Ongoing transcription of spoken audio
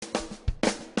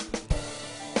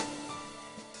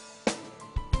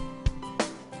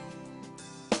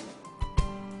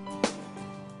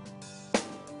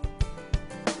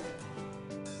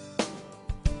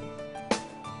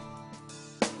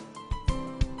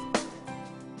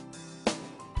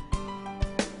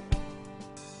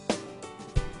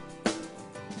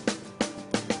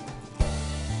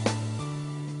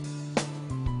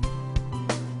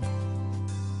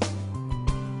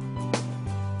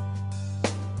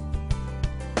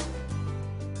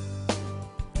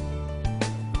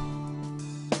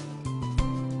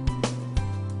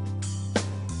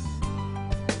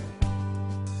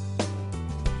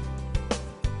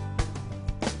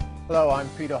Hello, I'm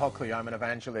Peter Hockley. I'm an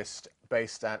evangelist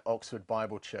based at Oxford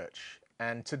Bible Church.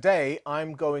 And today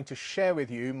I'm going to share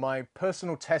with you my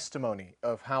personal testimony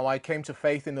of how I came to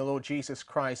faith in the Lord Jesus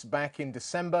Christ back in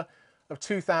December of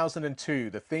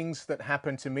 2002, the things that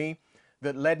happened to me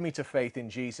that led me to faith in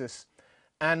Jesus.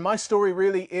 And my story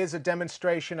really is a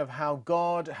demonstration of how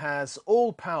God has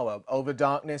all power over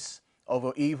darkness,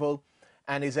 over evil,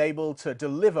 and is able to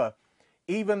deliver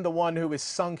even the one who is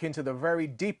sunk into the very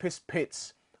deepest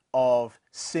pits of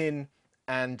sin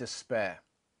and despair.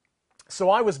 So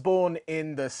I was born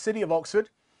in the city of Oxford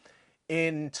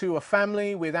into a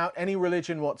family without any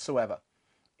religion whatsoever.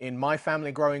 In my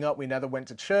family growing up, we never went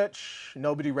to church,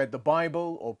 nobody read the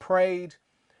Bible or prayed,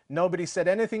 nobody said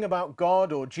anything about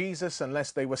God or Jesus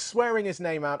unless they were swearing his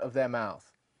name out of their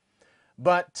mouth.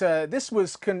 But this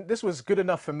was good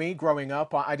enough for me growing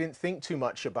up. I didn't think too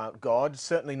much about God,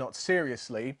 certainly not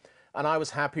seriously, and I was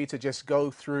happy to just go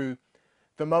through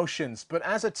the motions. But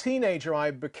as a teenager,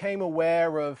 I became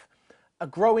aware of a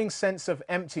growing sense of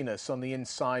emptiness on the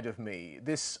inside of me,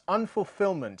 this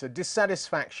unfulfillment, a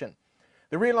dissatisfaction,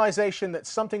 the realization that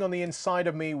something on the inside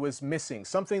of me was missing,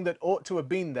 something that ought to have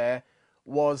been there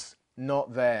was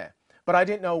not there. But I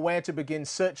didn't know where to begin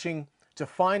searching to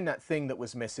find that thing that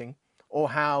was missing, or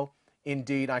how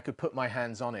indeed I could put my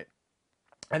hands on it.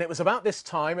 And it was about this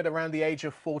time, at around the age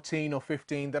of 14 or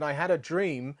 15, that I had a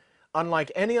dream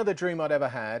unlike any other dream I'd ever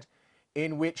had,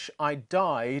 in which I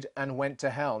died and went to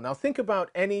hell. Now think about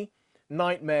any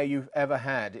nightmare you've ever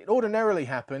had. It ordinarily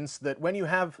happens that when you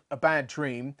have a bad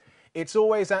dream, it's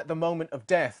always at the moment of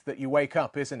death that you wake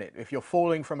up, isn't it? If you're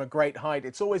falling from a great height,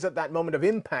 it's always at that moment of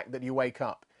impact that you wake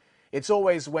up. It's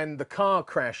always when the car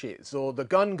crashes or the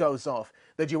gun goes off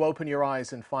that you open your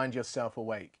eyes and find yourself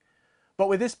awake. But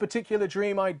with this particular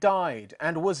dream, I died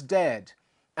and was dead.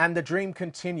 And the dream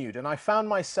continued, and I found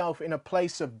myself in a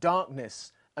place of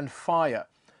darkness and fire.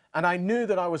 And I knew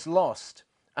that I was lost,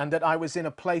 and that I was in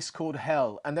a place called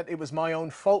hell, and that it was my own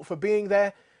fault for being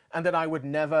there, and that I would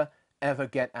never, ever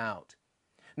get out.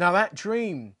 Now that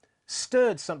dream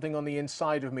stirred something on the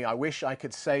inside of me. I wish I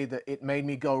could say that it made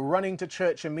me go running to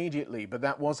church immediately, but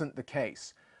that wasn't the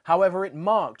case. However, it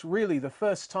marked really the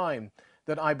first time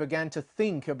that I began to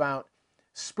think about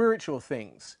spiritual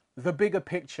things, the bigger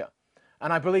picture.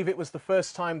 And I believe it was the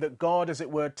first time that God, as it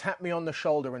were, tapped me on the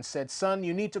shoulder and said, "Son,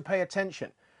 you need to pay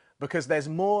attention because there's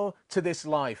more to this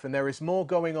life and there is more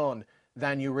going on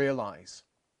than you realize."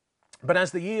 But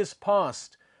as the years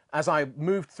passed, as I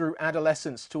moved through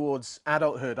adolescence towards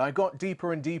adulthood, I got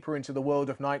deeper and deeper into the world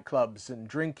of nightclubs and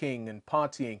drinking and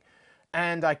partying,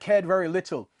 and I cared very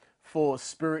little for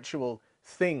spiritual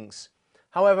things.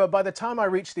 However, by the time I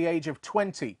reached the age of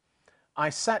 20, I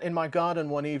sat in my garden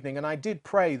one evening and I did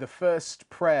pray the first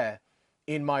prayer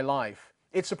in my life.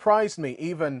 It surprised me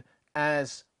even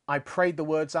as I prayed the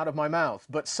words out of my mouth,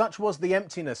 but such was the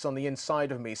emptiness on the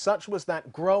inside of me, such was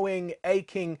that growing,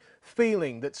 aching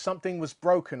feeling that something was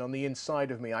broken on the inside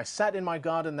of me. I sat in my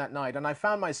garden that night and I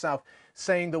found myself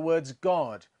saying the words,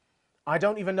 "God, I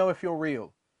don't even know if you're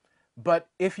real, but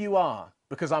if you are,"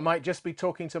 because I might just be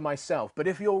talking to myself, "but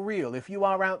if you're real, if you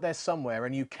are out there somewhere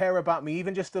and you care about me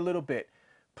even just a little bit,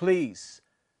 please,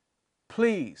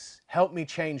 please help me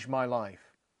change my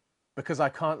life because I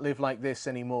can't live like this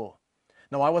anymore."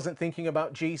 Now, I wasn't thinking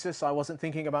about Jesus. I wasn't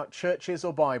thinking about churches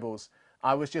or Bibles.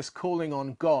 I was just calling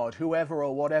on God, whoever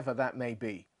or whatever that may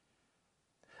be.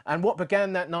 And what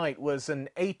began that night was an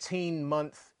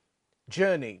 18-month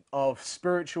journey of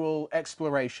spiritual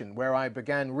exploration where I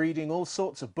began reading all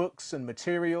sorts of books and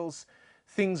materials,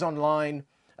 things online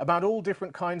about all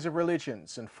different kinds of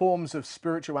religions and forms of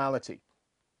spirituality.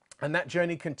 And that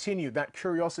journey continued, that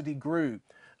curiosity grew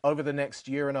over the next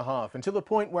year and a half until the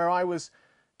point where I was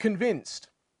convinced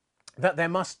that there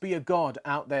must be a God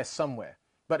out there somewhere,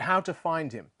 but how to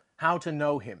find him, how to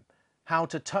know him, how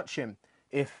to touch him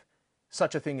if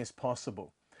such a thing is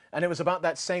possible. And it was about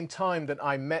that same time that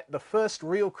I met the first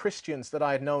real Christians that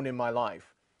I had known in my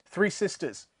life. 3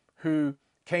 sisters who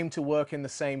came to work in the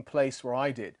same place where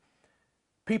I did.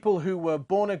 People who were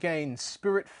born again,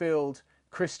 spirit-filled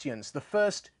Christians, the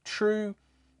first true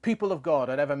people of God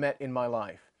I'd ever met in my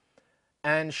life.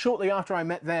 And shortly after I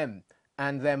met them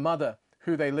and their mother,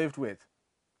 who they lived with,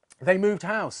 they moved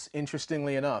house,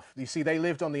 interestingly enough. You see, they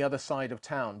lived on the other side of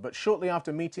town, but shortly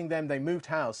after meeting them, they moved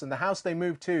house, and the house they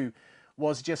moved to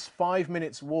was just 5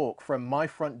 minutes walk from my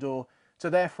front door to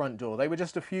their front door. They were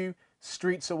just a few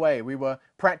streets away. We were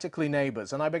practically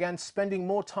neighbors, and I began spending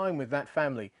more time with that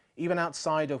family, even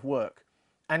outside of work,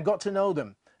 and got to know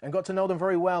them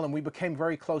very well, and we became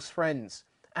very close friends.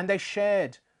 And they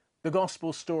shared the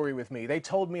gospel story with me. They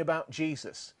told me about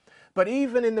Jesus. But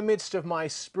even in the midst of my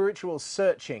spiritual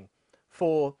searching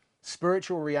for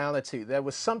spiritual reality, there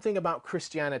was something about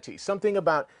Christianity, something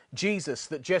about Jesus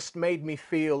that just made me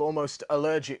feel almost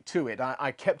allergic to it.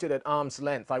 I kept it at arm's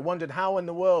length. I wondered how in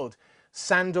the world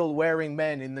sandal-wearing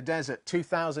men in the desert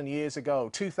 2,000 years ago,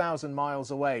 2,000 miles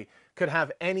away, could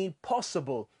have any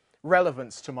possible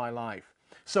relevance to my life.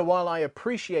 So while I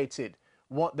appreciated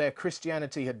what their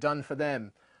Christianity had done for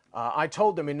them, I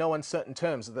told them in no uncertain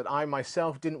terms that I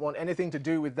myself didn't want anything to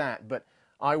do with that, but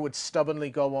I would stubbornly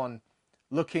go on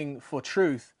looking for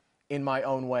truth in my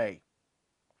own way.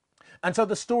 And so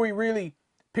the story really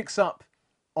picks up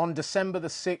on December the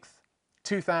 6th,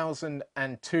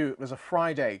 2002. It was a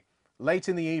Friday. Late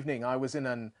in the evening, I was in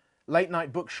a late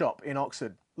night bookshop in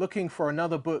Oxford looking for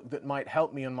another book that might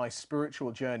help me on my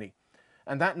spiritual journey.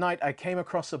 And that night I came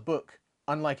across a book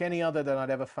unlike any other that I'd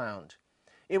ever found.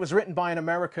 It was written by an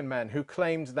American man who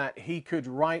claimed that he could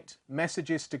write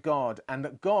messages to God and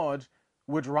that God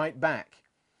would write back.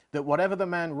 That whatever the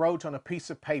man wrote on a piece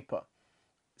of paper,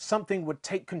 something would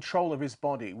take control of his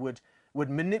body, would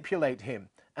manipulate him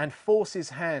and force his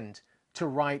hand to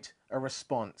write a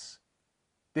response.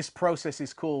 This process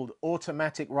is called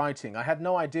automatic writing. I had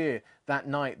no idea that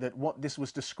night that what this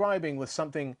was describing was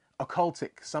something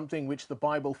occultic, something which the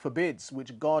Bible forbids,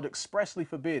 which God expressly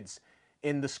forbids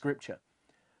in the scripture.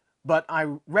 But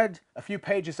I read a few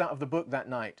pages out of the book that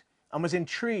night and was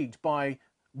intrigued by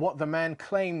what the man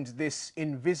claimed this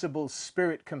invisible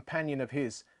spirit companion of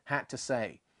his had to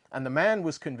say. And the man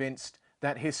was convinced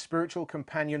that his spiritual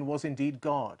companion was indeed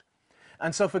God.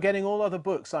 And so forgetting all other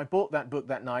books, I bought that book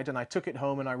that night and I took it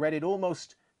home and I read it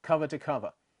almost cover to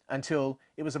cover until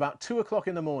it was about 2 o'clock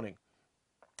in the morning.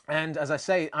 And as I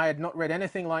say, I had not read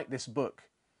anything like this book.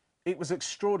 It was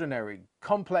extraordinary,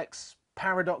 complex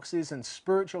paradoxes and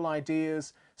spiritual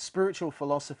ideas, spiritual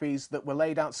philosophies that were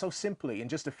laid out so simply in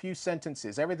just a few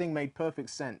sentences. Everything made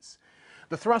perfect sense.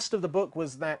 The thrust of the book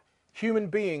was that human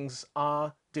beings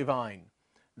are divine,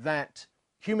 that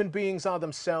human beings are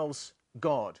themselves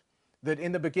God, that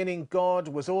in the beginning God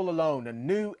was all alone and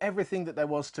knew everything that there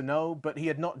was to know, but he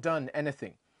had not done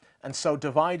anything. And so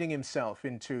dividing himself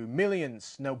into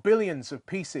millions, no billions of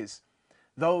pieces,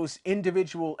 those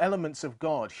individual elements of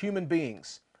God, human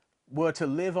beings, were to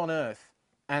live on earth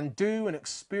and do and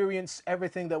experience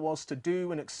everything there was to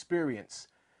do and experience,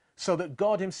 so that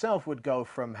God himself would go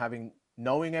from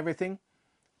knowing everything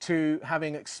to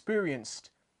having experienced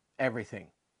everything.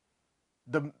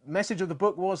 The message of the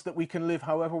book was that we can live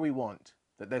however we want,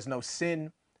 that there's no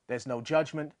sin, there's no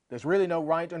judgment, there's really no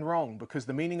right and wrong, because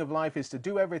the meaning of life is to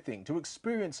do everything, to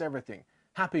experience everything,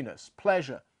 happiness,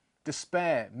 pleasure,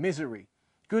 despair, misery,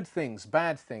 good things,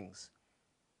 bad things.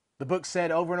 The book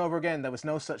said over and over again there was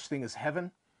no such thing as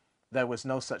heaven, there was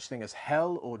no such thing as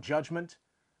hell or judgment,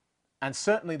 and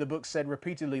certainly the book said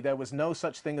repeatedly there was no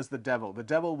such thing as the devil. The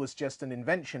devil was just an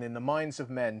invention in the minds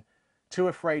of men too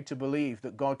afraid to believe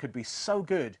that God could be so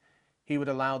good he would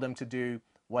allow them to do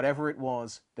whatever it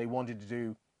was they wanted to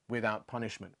do without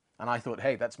punishment. And I thought,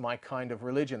 hey, that's my kind of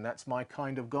religion, that's my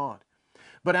kind of God.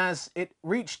 But as it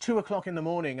reached 2 o'clock in the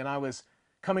morning and I was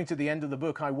coming to the end of the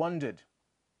book, I wondered,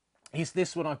 is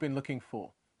this what I've been looking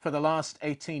for the last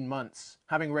 18 months,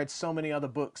 having read so many other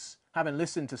books, having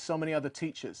listened to so many other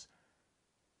teachers?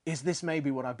 Is this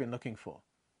maybe what I've been looking for?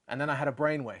 And then I had a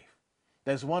brainwave.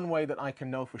 There's one way that I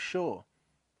can know for sure.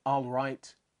 I'll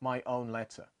write my own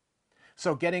letter.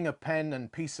 So getting a pen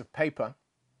and piece of paper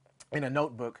in a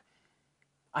notebook,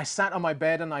 I sat on my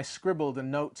bed and I scribbled a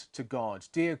note to God.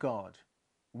 Dear God,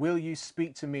 will you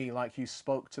speak to me like you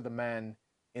spoke to the man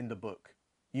in the book?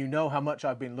 You know how much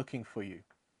I've been looking for you.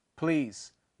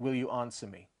 Please, will you answer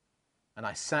me? And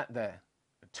I sat there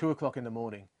at 2 o'clock in the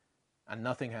morning and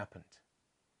nothing happened.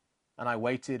 And I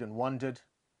waited and wondered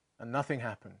and nothing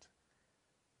happened.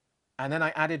 And then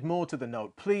I added more to the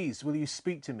note. Please, will you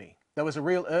speak to me? There was a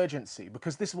real urgency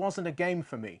because this wasn't a game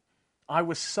for me. I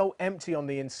was so empty on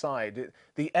the inside.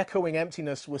 The echoing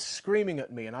emptiness was screaming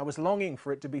at me and I was longing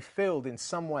for it to be filled in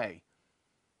some way.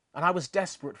 And I was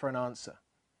desperate for an answer.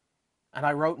 And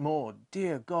I wrote more.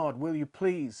 Dear God, will you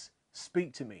please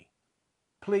speak to me?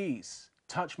 Please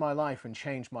touch my life and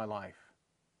change my life.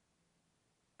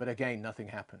 But again, nothing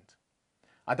happened.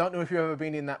 I don't know if you've ever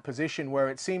been in that position where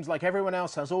it seems like everyone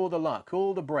else has all the luck,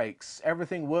 all the breaks,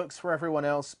 everything works for everyone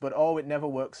else, but oh, it never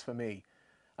works for me.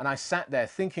 And I sat there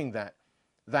thinking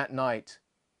that night,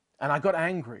 and I got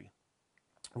angry,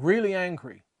 really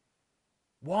angry.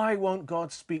 Why won't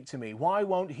God speak to me? Why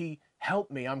won't he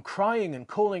help me? I'm crying and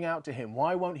calling out to him.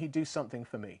 Why won't he do something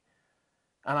for me?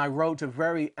 And I wrote a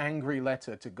very angry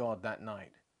letter to God that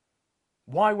night.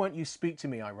 Why won't you speak to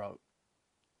me? I wrote.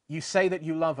 You say that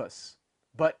you love us,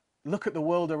 but look at the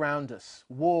world around us,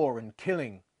 war and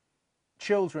killing,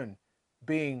 children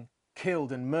being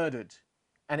killed and murdered,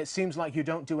 and it seems like you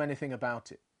don't do anything about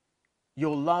it.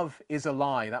 Your love is a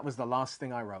lie. That was the last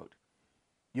thing I wrote.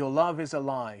 Your love is a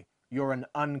lie. You're an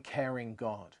uncaring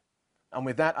God. And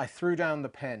with that, I threw down the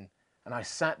pen and I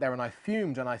sat there and I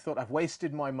fumed and I thought, I've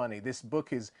wasted my money. This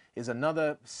book is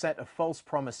another set of false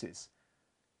promises.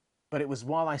 But it was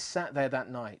while I sat there that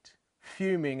night,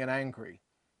 fuming and angry,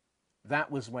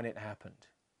 that was when it happened.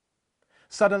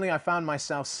 Suddenly I found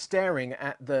myself staring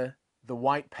at the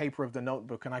white paper of the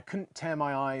notebook and I couldn't tear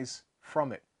my eyes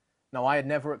from it. Now, I had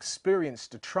never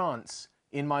experienced a trance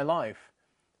in my life,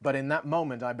 but in that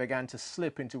moment I began to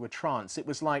slip into a trance. It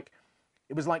was like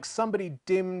somebody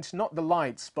dimmed not the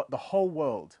lights, but the whole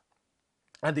world.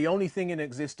 And the only thing in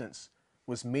existence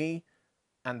was me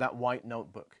and that white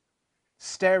notebook,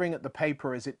 staring at the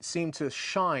paper as it seemed to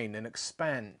shine and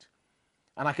expand.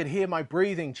 And I could hear my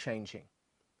breathing changing,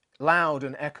 loud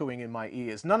and echoing in my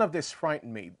ears. None of this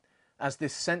frightened me, as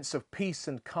this sense of peace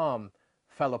and calm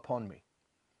fell upon me.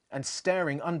 And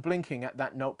staring, unblinking at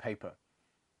that notepaper,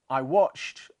 I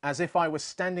watched as if I was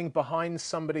standing behind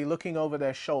somebody looking over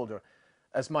their shoulder,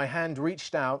 as my hand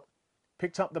reached out,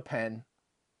 picked up the pen,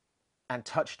 and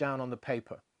touched down on the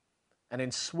paper. And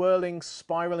in swirling,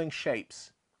 spiraling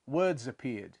shapes, words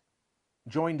appeared,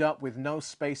 joined up with no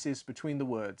spaces between the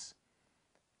words.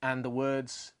 And the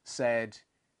words said,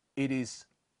 "It is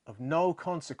of no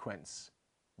consequence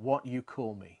what you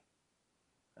call me."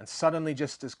 And suddenly,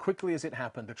 just as quickly as it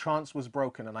happened, the trance was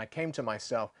broken and I came to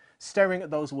myself, staring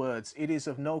at those words, "It is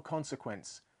of no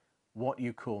consequence what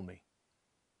you call me."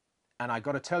 And I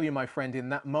got to tell you, my friend, in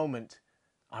that moment,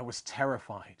 I was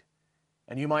terrified.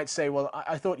 And you might say, well,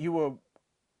 I thought you were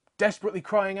desperately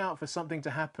crying out for something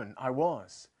to happen. I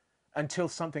was, until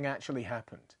something actually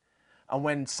happened. And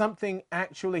when something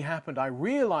actually happened, I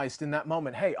realized in that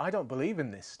moment, hey, I don't believe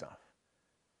in this stuff.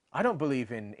 I don't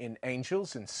believe in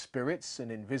angels and spirits and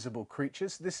invisible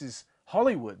creatures. This is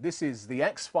Hollywood. This is the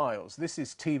X-Files. This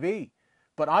is TV.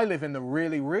 But I live in the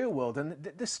really real world, and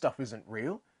this stuff isn't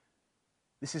real.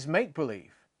 This is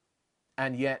make-believe.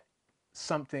 And yet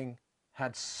something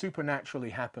had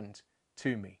supernaturally happened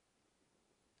to me.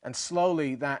 And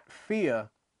slowly that fear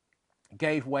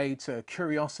gave way to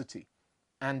curiosity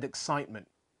and excitement.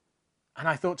 And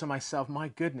I thought to myself, my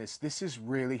goodness, this has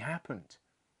really happened.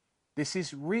 This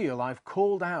is real. I've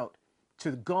called out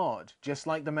to God, just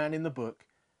like the man in the book,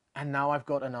 and now I've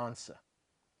got an answer.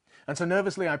 And so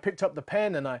nervously I picked up the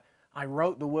pen and I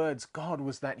wrote the words, "God,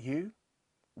 was that you?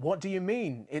 What do you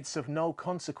mean it's of no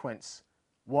consequence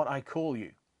what I call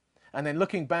you?" And then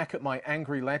looking back at my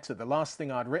angry letter, the last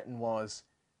thing I'd written was,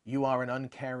 "You are an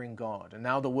uncaring God." And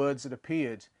now the words had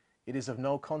appeared, "It is of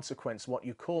no consequence what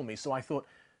you call me." So I thought,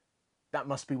 that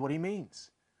must be what he means.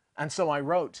 And so I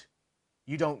wrote,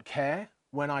 "You don't care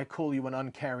when I call you an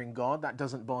uncaring God? That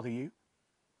doesn't bother you?"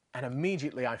 And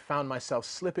immediately I found myself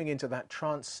slipping into that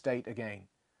trance state again.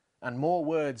 And more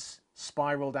words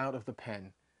spiraled out of the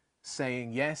pen,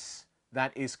 saying, "Yes,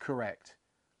 that is correct.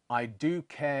 I do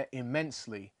care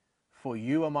immensely, for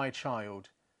you are my child,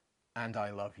 and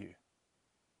I love you."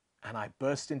 And I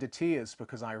burst into tears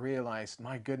because I realized,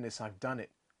 my goodness, I've done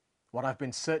it. What I've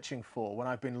been searching for, what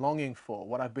I've been longing for,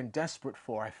 what I've been desperate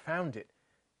for, I found it.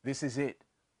 This is it.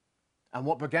 And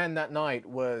what began that night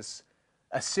was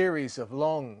a series of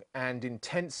long and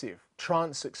intensive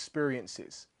trance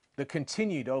experiences that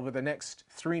continued over the next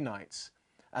 3 nights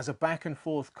as a back and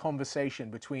forth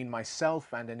conversation between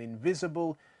myself and an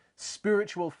invisible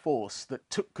spiritual force that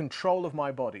took control of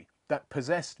my body, that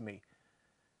possessed me.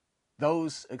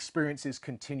 Those experiences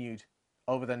continued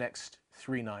over the next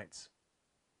 3 nights.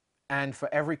 And for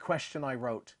every question I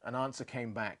wrote, an answer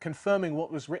came back, confirming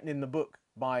what was written in the book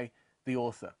by the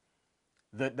author,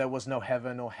 that there was no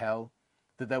heaven or hell,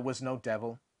 that there was no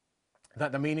devil,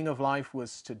 that the meaning of life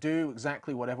was to do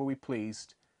exactly whatever we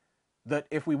pleased, that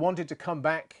if we wanted to come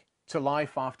back to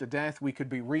life after death, we could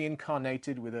be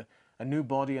reincarnated with a new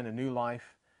body and a new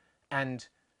life. And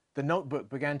the notebook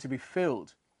began to be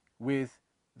filled with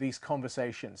these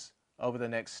conversations over the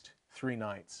next 3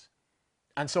 nights.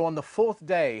 And so on the 4th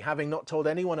day, having not told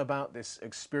anyone about this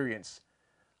experience,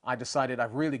 I decided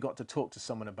I've really got to talk to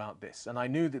someone about this. And I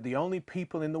knew that the only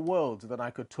people in the world that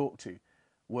I could talk to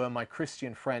were my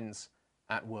Christian friends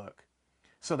at work.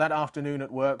 So that afternoon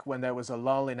at work, when there was a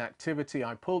lull in activity,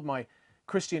 I pulled my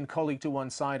Christian colleague to one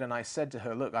side and I said to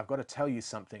her, "Look, I've got to tell you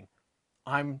something.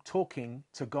 I'm talking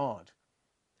to God."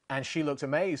 And she looked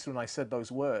amazed when I said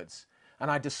those words. And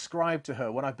I described to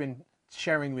her what I've been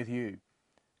sharing with you.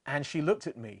 And she looked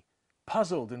at me,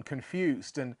 puzzled and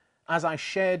confused. And as I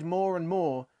shared more and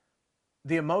more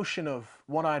the emotion of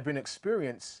what I had been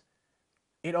experiencing,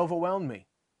 it overwhelmed me.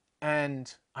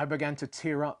 And I began to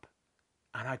tear up.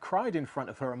 And I cried in front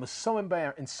of her and was so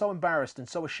embarrassed and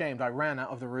so ashamed, I ran out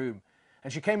of the room.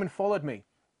 And she came and followed me.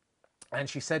 And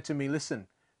she said to me, listen,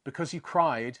 because you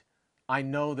cried, I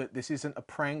know that this isn't a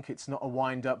prank. It's not a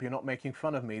wind up. You're not making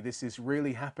fun of me. This is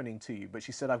really happening to you. But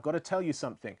she said, I've got to tell you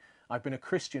something. I've been a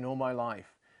Christian all my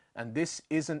life. And this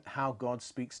isn't how God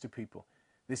speaks to people.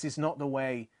 This is not the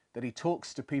way that he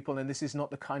talks to people. And this is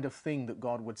not the kind of thing that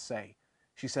God would say.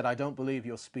 She said, I don't believe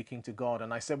you're speaking to God.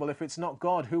 And I said, well, if it's not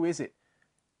God, who is it?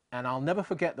 And I'll never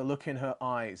forget the look in her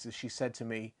eyes as she said to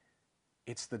me,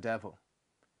 it's the devil.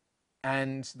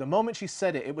 And the moment she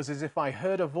said it, it was as if I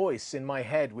heard a voice in my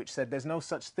head which said, there's no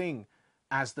such thing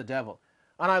as the devil.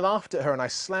 And I laughed at her and I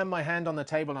slammed my hand on the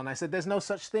table and I said, there's no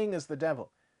such thing as the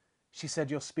devil. She said,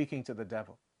 you're speaking to the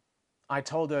devil. I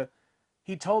told her,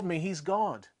 he told me he's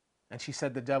God. And she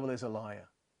said, the devil is a liar.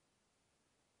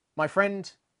 My friend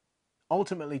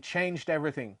ultimately changed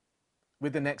everything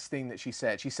with the next thing that she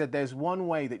said. She said, there's one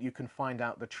way that you can find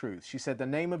out the truth. She said, the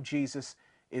name of Jesus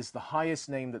is the highest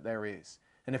name that there is.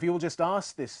 And if you will just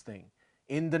ask this thing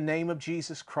in the name of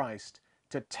Jesus Christ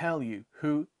to tell you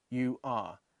who you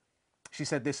are, she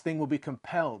said, this thing will be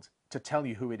compelled to tell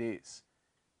you who it is.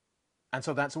 And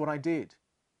so that's what I did.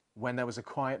 When there was a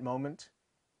quiet moment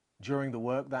during the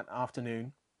work that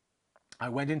afternoon, I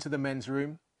went into the men's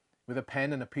room with a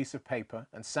pen and a piece of paper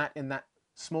and sat in that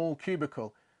small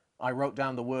cubicle. I wrote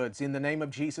down the words, in the name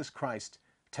of Jesus Christ,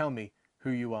 tell me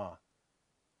who you are.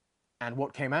 And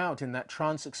what came out in that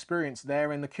trance experience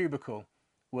there in the cubicle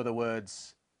were the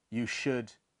words, you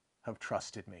should have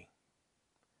trusted me.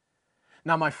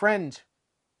 Now, my friend,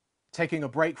 taking a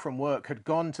break from work, had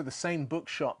gone to the same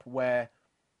bookshop where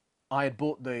I had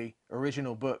bought the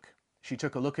original book. She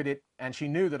took a look at it and she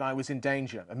knew that I was in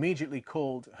danger, immediately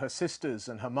called her sisters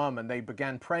and her mum, and they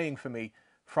began praying for me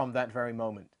from that very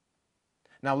moment.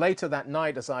 Now, later that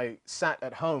night, as I sat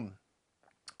at home,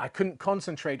 I couldn't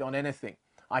concentrate on anything.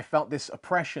 I felt this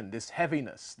oppression, this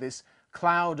heaviness, this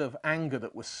cloud of anger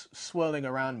that was swirling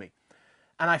around me.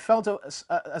 And I felt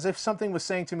as if something was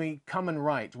saying to me, come and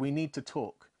write, we need to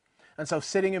talk. And so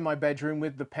sitting in my bedroom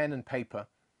with the pen and paper,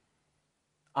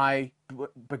 I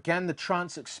began the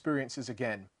trance experiences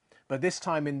again. But this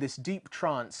time in this deep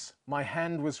trance, my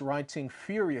hand was writing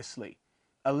furiously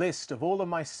a list of all of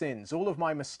my sins, all of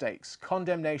my mistakes,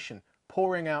 condemnation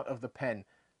pouring out of the pen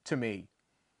to me.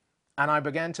 And I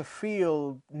began to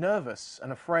feel nervous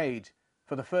and afraid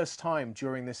for the first time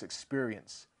during this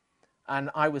experience. And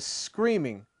I was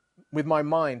screaming with my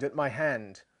mind at my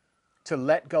hand to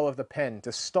let go of the pen,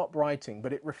 to stop writing,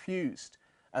 but it refused,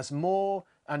 as more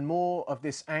and more of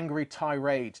this angry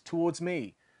tirade towards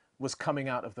me was coming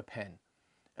out of the pen,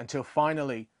 until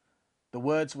finally the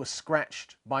words were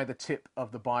scratched by the tip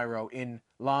of the biro in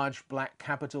large black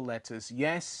capital letters.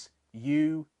 Yes,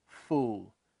 you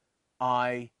fool,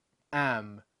 I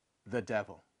am the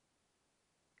devil.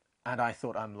 And I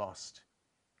thought, I'm lost.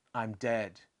 I'm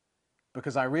dead.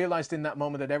 Because I realized in that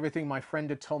moment that everything my friend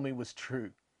had told me was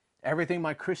true. Everything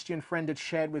my Christian friend had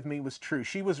shared with me was true.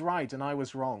 She was right and I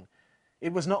was wrong.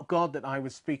 It was not God that I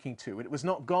was speaking to. It was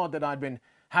not God that I'd been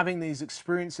having these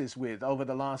experiences with over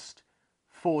the last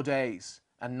 4 days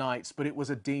and nights, but it was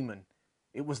a demon.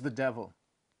 It was the devil.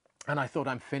 And I thought,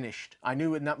 I'm finished. I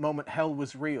knew in that moment hell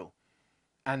was real.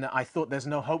 And I thought, there's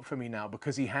no hope for me now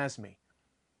because he has me.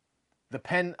 The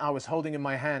pen I was holding in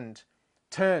my hand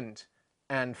turned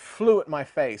and flew at my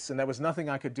face, and there was nothing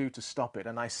I could do to stop it.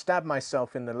 And I stabbed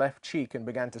myself in the left cheek and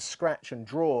began to scratch and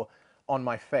draw on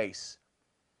my face.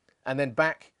 And then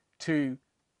back to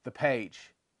the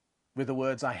page with the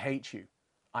words, I hate you,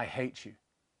 I hate you.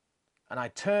 And I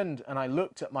turned and I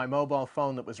looked at my mobile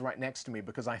phone that was right next to me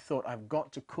because I thought, I've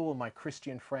got to call my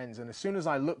Christian friends. And as soon as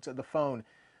I looked at the phone,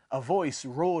 a voice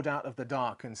roared out of the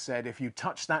dark and said, if you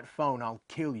touch that phone, I'll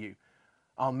kill you.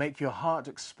 I'll make your heart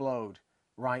explode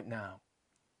right now.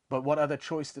 But what other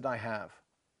choice did I have?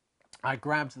 I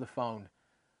grabbed the phone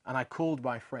and I called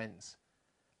my friends.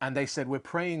 And they said, we're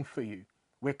praying for you.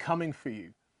 We're coming for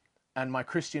you. And my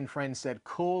Christian friend said,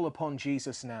 call upon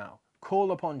Jesus now.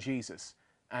 Call upon Jesus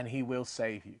and he will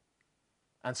save you.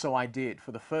 And so I did.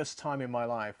 For the first time in my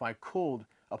life, I called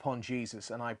upon Jesus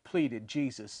and I pleaded,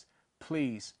 Jesus,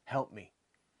 please help me.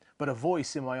 But a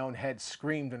voice in my own head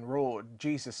screamed and roared,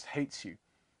 Jesus hates you.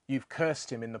 You've cursed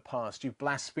him in the past. You've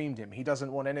blasphemed him. He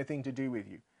doesn't want anything to do with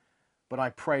you. But I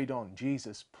prayed on,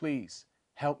 Jesus, please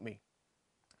help me.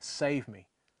 Save me.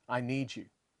 I need you.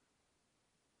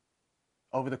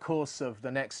 Over the course of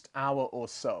the next hour or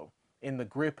so, in the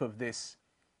grip of this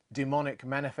demonic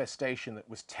manifestation that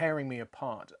was tearing me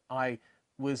apart. I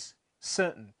was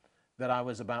certain that I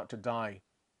was about to die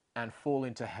and fall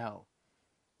into hell.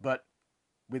 But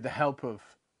with the help of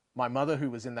my mother, who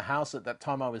was in the house at that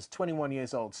time, I was 21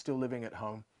 years old, still living at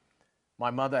home. My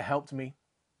mother helped me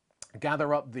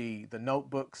gather up the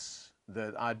notebooks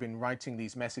that I'd been writing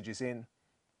these messages in,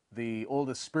 all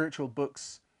the spiritual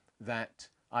books that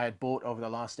I had bought over the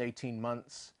last 18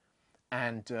 months.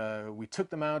 And we took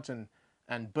them out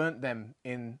and burnt them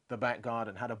in the back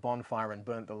garden, had a bonfire and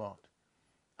burnt the lot.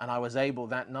 And I was able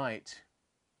that night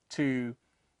to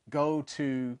go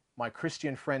to my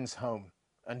Christian friend's home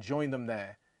and join them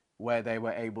there, where they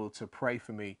were able to pray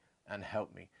for me and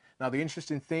help me. Now, the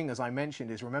interesting thing, as I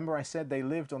mentioned, is remember I said they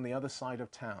lived on the other side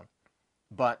of town.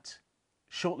 But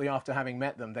shortly after having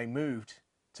met them, they moved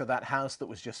to that house that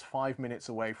was just 5 minutes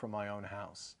away from my own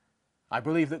house. I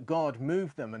believe that God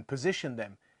moved them and positioned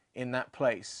them in that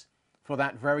place for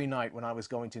that very night when I was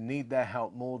going to need their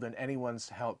help more than anyone's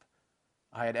help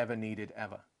I had ever needed,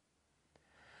 ever.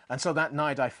 And so that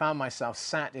night I found myself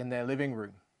sat in their living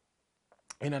room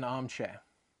in an armchair,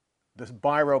 the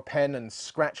biro pen and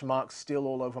scratch marks still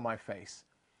all over my face,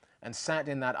 and sat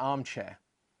in that armchair.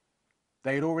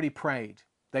 They had already prayed.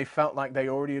 They felt like they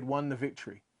already had won the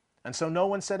victory. And so no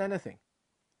one said anything.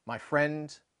 My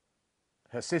friend,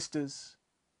 her sisters,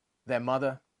 their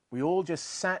mother, we all just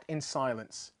sat in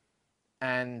silence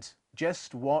and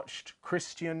just watched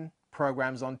Christian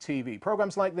programs on TV,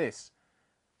 programs like this,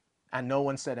 and no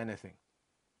one said anything.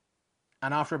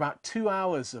 And after about 2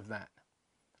 hours of that,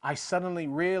 I suddenly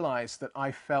realized that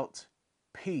I felt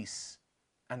peace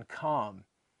and calm,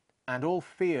 and all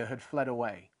fear had fled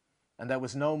away, and there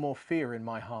was no more fear in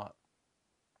my heart.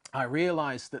 I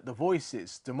realized that the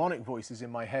voices, demonic voices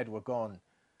in my head, were gone,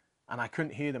 and I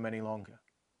couldn't hear them any longer.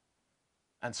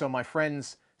 And so my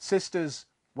friend's sisters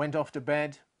went off to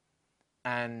bed,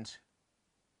 and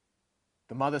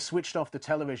the mother switched off the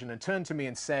television and turned to me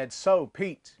and said, "So,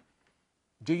 Pete,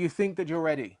 do you think that you're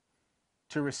ready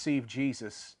to receive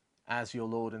Jesus as your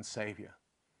Lord and Savior?"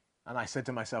 And I said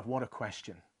to myself, what a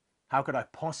question. How could I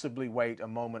possibly wait a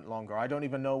moment longer? I don't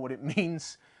even know what it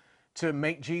means to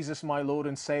make Jesus my Lord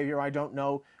and Savior. I don't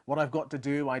know what I've got to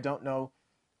do. I don't know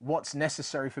what's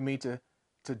necessary for me to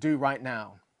do right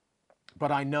now.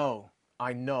 But I know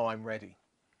I'm ready.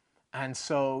 And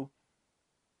so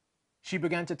she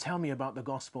began to tell me about the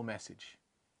gospel message,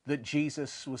 that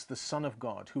Jesus was the Son of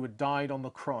God who had died on the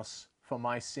cross for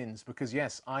my sins, because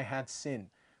yes, I had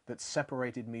sin that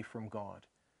separated me from God,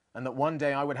 and that one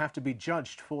day I would have to be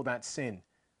judged for that sin.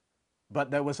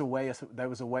 But there was a way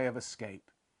of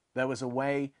escape. There was a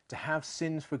way to have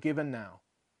sins forgiven now.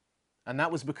 And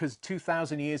that was because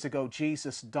 2,000 years ago,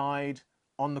 Jesus died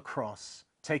on the cross,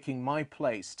 taking my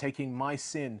place, taking my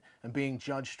sin and being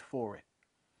judged for it.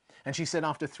 And she said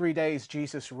after 3 days,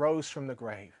 Jesus rose from the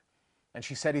grave. And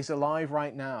she said, he's alive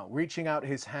right now, reaching out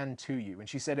his hand to you. And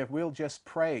she said, if we'll just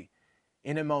pray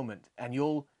in a moment and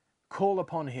you'll call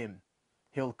upon him,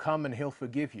 he'll come and he'll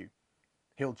forgive you.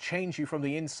 He'll change you from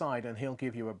the inside and he'll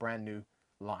give you a brand new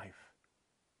life.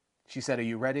 She said, are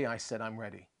you ready? I said, I'm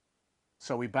ready.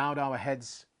 So we bowed our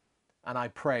heads and I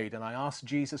prayed and I asked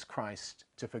Jesus Christ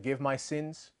to forgive my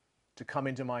sins, to come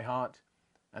into my heart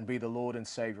and be the Lord and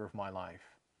Savior of my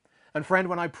life. And friend,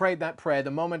 when I prayed that prayer,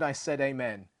 the moment I said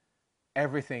amen,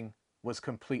 everything was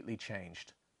completely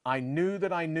changed. I knew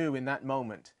in that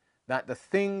moment that the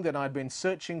thing that I'd been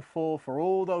searching for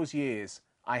all those years,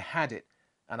 I had it,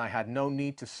 and I had no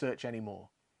need to search anymore.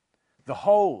 The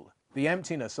hole, the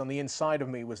emptiness on the inside of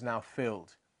me was now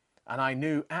filled, and I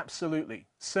knew absolutely,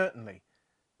 certainly,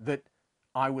 that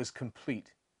I was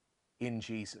complete in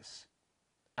Jesus.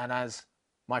 And as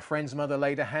my friend's mother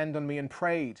laid a hand on me and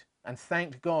prayed and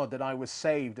thanked God that I was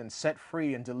saved and set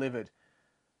free and delivered,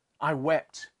 I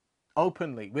wept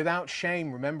openly, without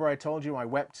shame. Remember I told you I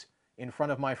wept in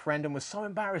front of my friend and was so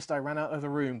embarrassed I ran out of the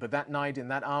room. But that night in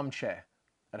that armchair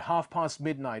at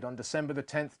midnight on December the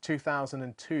 10th,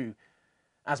 2002,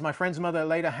 as my friend's mother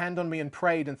laid a hand on me and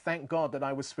prayed and thanked God that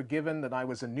I was forgiven, that I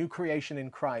was a new creation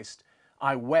in Christ,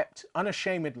 I wept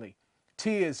unashamedly,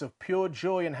 tears of pure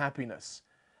joy and happiness,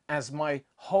 as my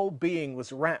whole being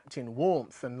was wrapped in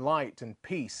warmth and light and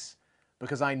peace,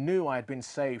 because I knew I had been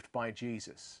saved by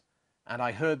Jesus. And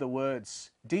I heard the words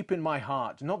deep in my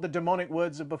heart, not the demonic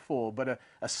words of before, but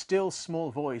a still small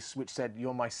voice which said,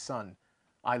 you're my son.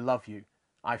 I love you.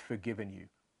 I've forgiven you.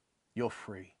 You're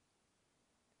free.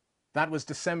 That was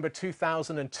December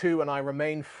 2002, and I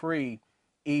remain free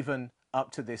even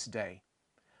up to this day.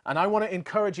 And I want to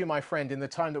encourage you, my friend, in the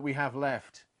time that we have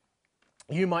left.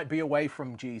 You might be away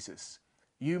from Jesus.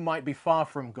 You might be far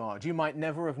from God. You might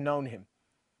never have known him.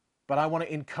 But I want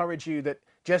to encourage you that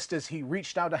just as he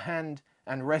reached out a hand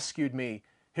and rescued me,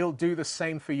 he'll do the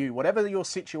same for you. Whatever your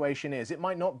situation is, it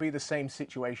might not be the same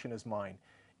situation as mine.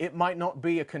 It might not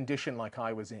be a condition like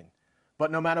I was in.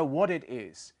 But no matter what it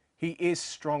is, he is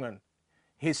strong.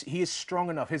 He is strong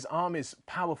enough. His arm is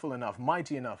powerful enough,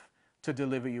 mighty enough to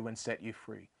deliver you and set you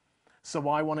free. So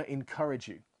I want to encourage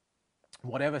you,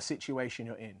 whatever situation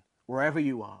you're in, wherever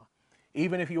you are,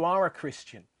 even if you are a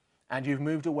Christian and you've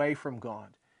moved away from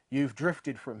God, you've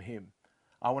drifted from him,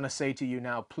 I want to say to you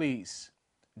now, please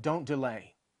don't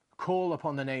delay. Call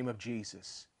upon the name of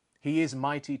Jesus. He is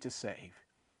mighty to save.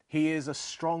 He is a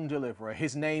strong deliverer.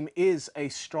 His name is a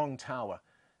strong tower,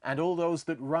 and all those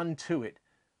that run to it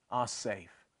are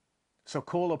safe. So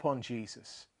call upon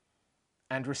Jesus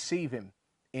and receive him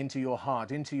into your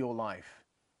heart, into your life,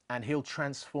 and he'll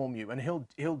transform you, and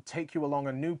he'll take you along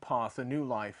a new path, a new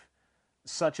life,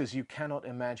 such as you cannot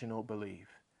imagine or believe.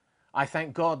 I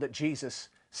thank God that Jesus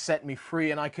set me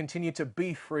free, and I continue to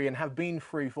be free and have been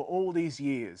free for all these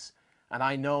years. And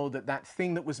I know that that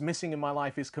thing that was missing in my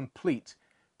life is complete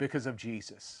because of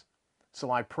Jesus. So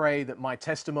I pray that my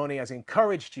testimony has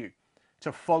encouraged you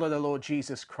to follow the Lord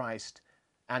Jesus Christ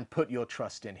and put your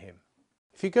trust in him.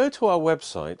 If you go to our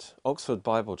website,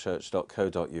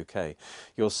 oxfordbiblechurch.co.uk,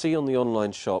 you'll see on the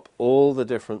online shop all the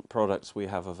different products we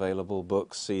have available,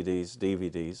 books, CDs,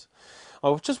 DVDs.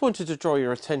 I just wanted to draw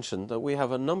your attention that we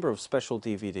have a number of special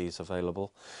DVDs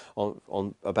available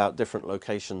on about different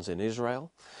locations in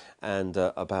Israel and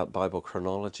about Bible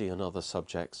chronology and other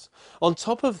subjects. On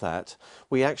top of that,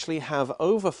 we actually have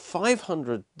over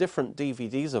 500 different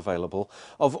DVDs available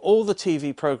of all the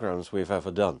TV programs we've ever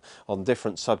done on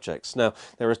different subjects. Now,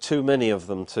 there are too many of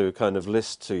them to kind of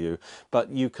list to you,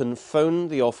 but you can phone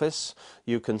the office,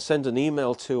 you can send an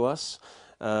email to us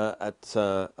at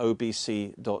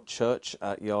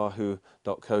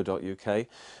obc.church@yahoo.co.uk,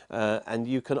 and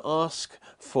you can ask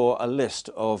for a list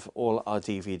of all our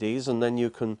DVDs, and then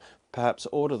you can perhaps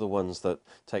order the ones that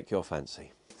take your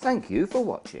fancy. Thank you for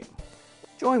watching.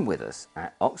 Join with us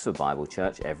at Oxford Bible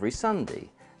Church every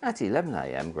Sunday at 11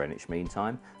 AM Greenwich Mean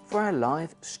Time for our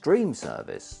live stream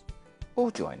service, or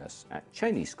join us at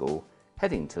Cheney School,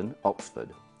 Headington,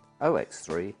 Oxford,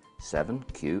 OX3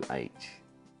 7QH.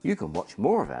 You can watch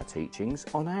more of our teachings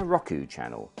on our Roku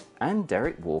channel and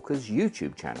Derek Walker's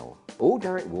YouTube channel. All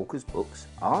Derek Walker's books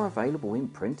are available in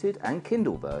printed and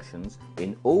Kindle versions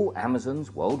in all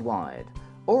Amazons worldwide,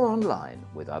 or online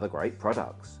with other great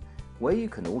products, where you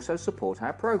can also support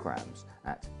our programs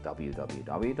at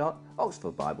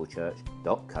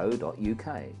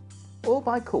www.oxfordbiblechurch.co.uk, or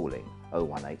by calling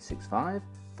 01865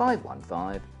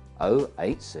 515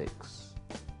 086.